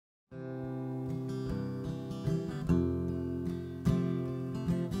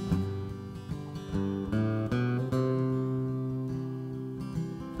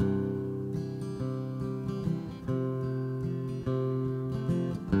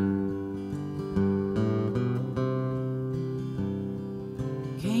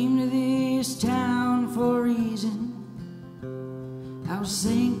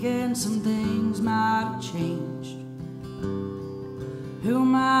then some things might have changed. Who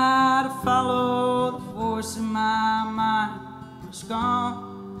might have followed the voice in my mind was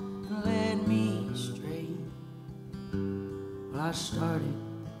gone and led me astray. Well, I started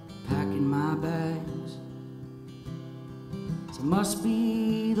packing my bags, so must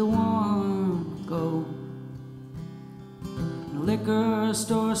be the one to go. And the liquor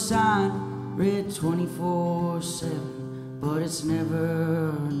store sign read 24/7, but it's never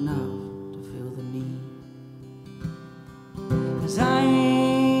enough to fill the need. 'Cause I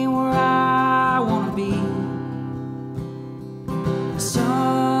ain't where I wanna be. The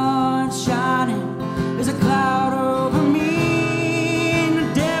sun's shining, there's a cloud over me, and the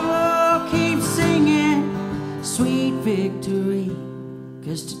devil keeps singing sweet victory,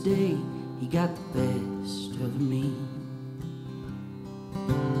 'cause today he got the best of me.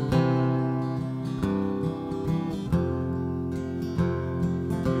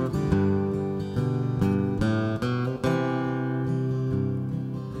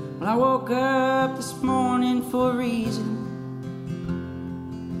 Well, I woke up this morning for a reason,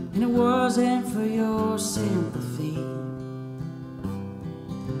 and it wasn't for your sympathy.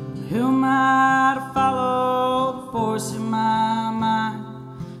 Who might have followed the voice in my mind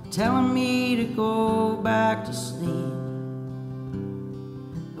telling me to go back to sleep?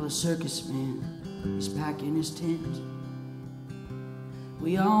 Well, the circus man, he's packing his tent.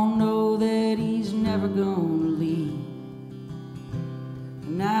 We all know that he's never gonna leave.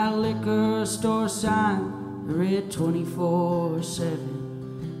 And that liquor store sign read 24/7,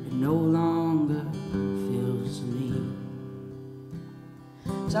 it no longer fills the need.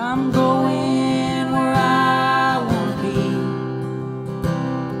 So I'm going where I wanna be.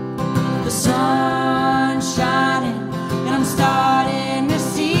 The sun's shining and I'm starting to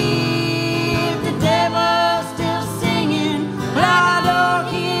see the devil still singing, but I don't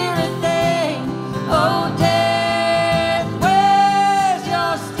hear a thing. Oh, death, where's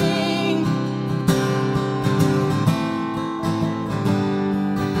your sting?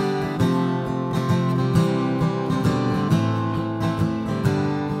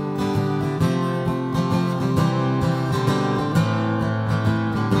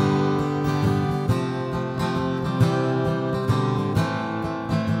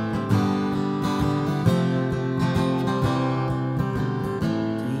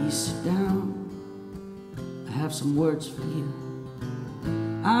 Some words for you.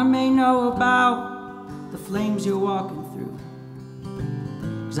 I may know about the flames you're walking through,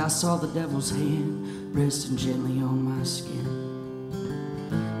 'cause I saw the devil's hand resting gently on my skin.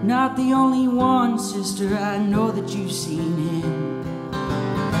 Not the only one, sister, I know that you've seen him.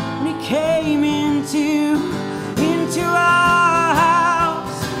 When he came into our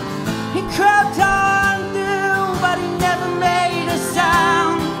house, he crept on through, but he never made a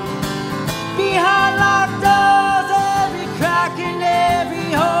sound. Behind locked doors, every crack and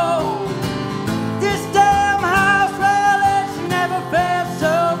every hole, this damn house, well, it's never felt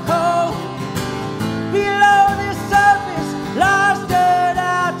so cold. Below the surface lies dirt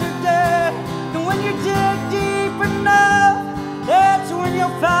after dirt, and when you dig deep enough, that's when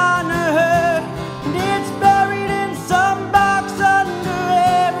you'll find the hurt. And it's buried in some box under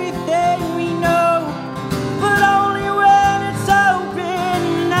everything we know, but only when it's open,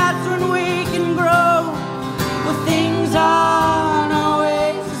 that's when we can grow. Well, things aren't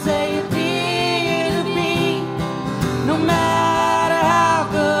always as they appear to be, no matter how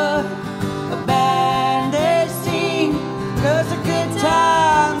good or bad they seem, 'cause the good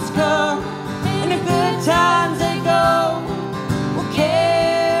times come and the good times they go. We'll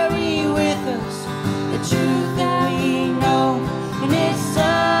carry with us the truth that we know, and it's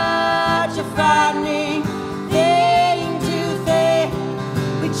such a frightening thing to think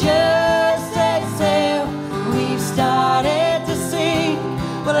we just set sail, we've started to sink.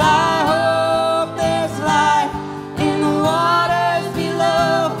 Well, I hope there's light in the waters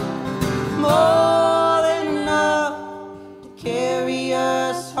below, more than enough to carry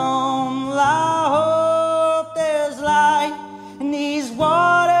us home. Well, I hope there's light in these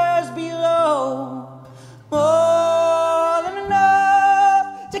waters below, more than enough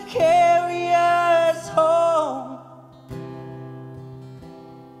to carry us home.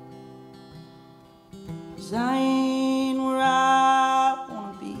 'Cause I ain't where I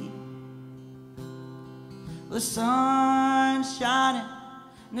wanna be. The sun's shining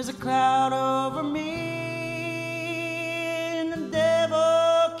and there's a cloud over me, and the devil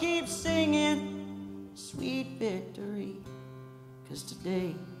keeps singing sweet victory, 'cause today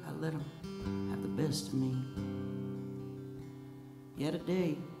I let him have the best of me. Yeah,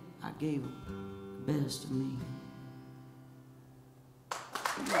 today I gave him the best of me.